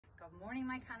Good morning,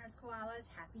 my Connors Koalas.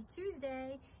 Happy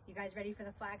Tuesday. You guys ready for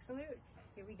the flag salute?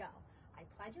 Here we go. I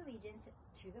pledge allegiance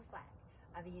to the flag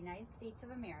of the United States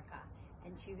of America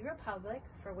and to the republic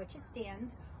for which it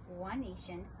stands, one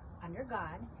nation, under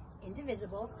God,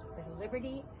 indivisible, with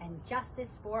liberty and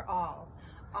justice for all.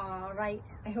 All right,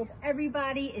 I hope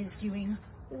everybody is doing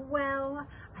well.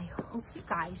 I hope you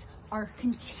guys are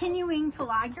continuing to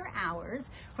log your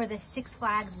hours for the Six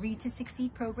Flags Read to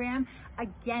Succeed program.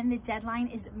 Again, the deadline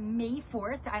is May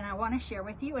 4th, and I want to share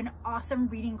with you an awesome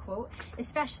reading quote,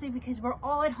 especially because we're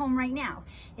all at home right now.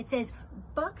 It says,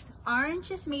 "Books aren't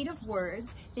just made of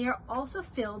words, they are also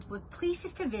filled with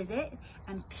places to visit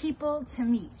and people to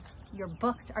meet." Your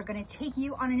books are going to take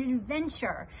you on an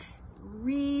adventure.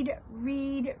 Read,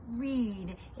 read,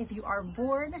 read. If you are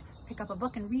bored, pick up a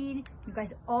book and read. You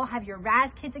guys all have your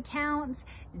Raz Kids accounts.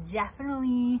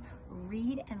 Definitely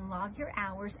read and log your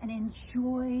hours and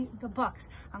enjoy the books.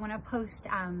 I'm going to post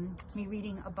me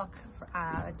reading a book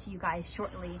to you guys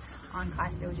shortly on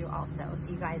Class Dojo also,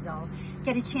 so you guys all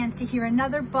get a chance to hear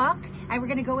another book. And we're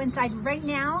going to go inside right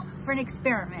now for an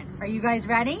experiment. Are you guys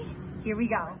ready? Here we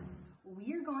go.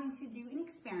 We are going to do an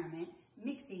experiment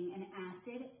mixing an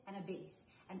acid and a base.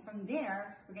 And from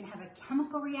there, we're gonna have a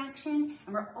chemical reaction,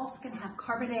 and we're also gonna have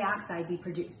carbon dioxide be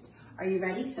produced. Are you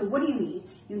ready? So what do you need?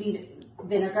 You need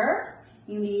vinegar,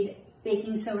 you need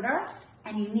baking soda,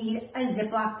 and you need a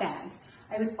Ziploc bag.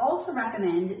 I would also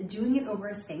recommend doing it over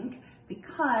a sink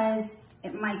because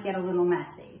it might get a little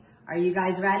messy. Are you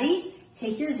guys ready?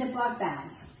 Take your Ziploc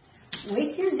bag.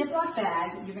 With your Ziploc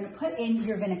bag, you're gonna put in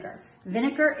your vinegar.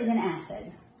 Vinegar is an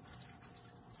acid.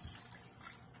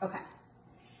 Okay.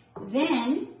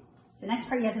 Then, the next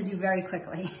part you have to do very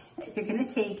quickly. You're gonna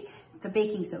take the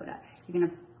baking soda. You're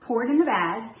gonna pour it in the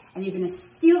bag, and you're gonna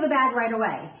seal the bag right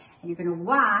away. And you're gonna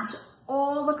watch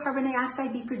all the carbon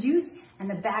dioxide be produced, and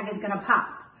the bag is gonna pop.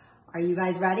 Are you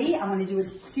guys ready? I'm gonna do it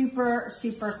super,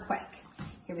 super quick.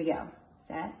 Here we go.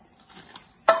 Set.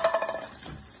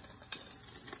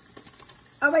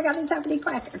 Oh my God, it's happening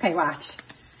quick. Okay, watch.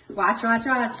 Watch, watch,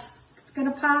 watch. It's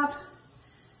gonna pop.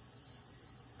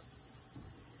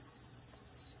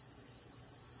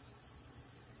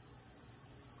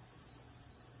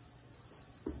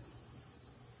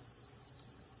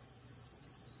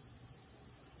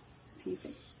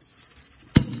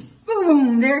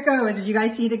 Boom, there it goes. Did you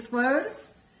guys see it explode?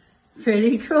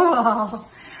 Pretty cool. All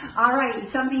right,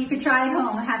 something you can try at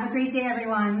home. Have a great day,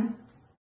 everyone.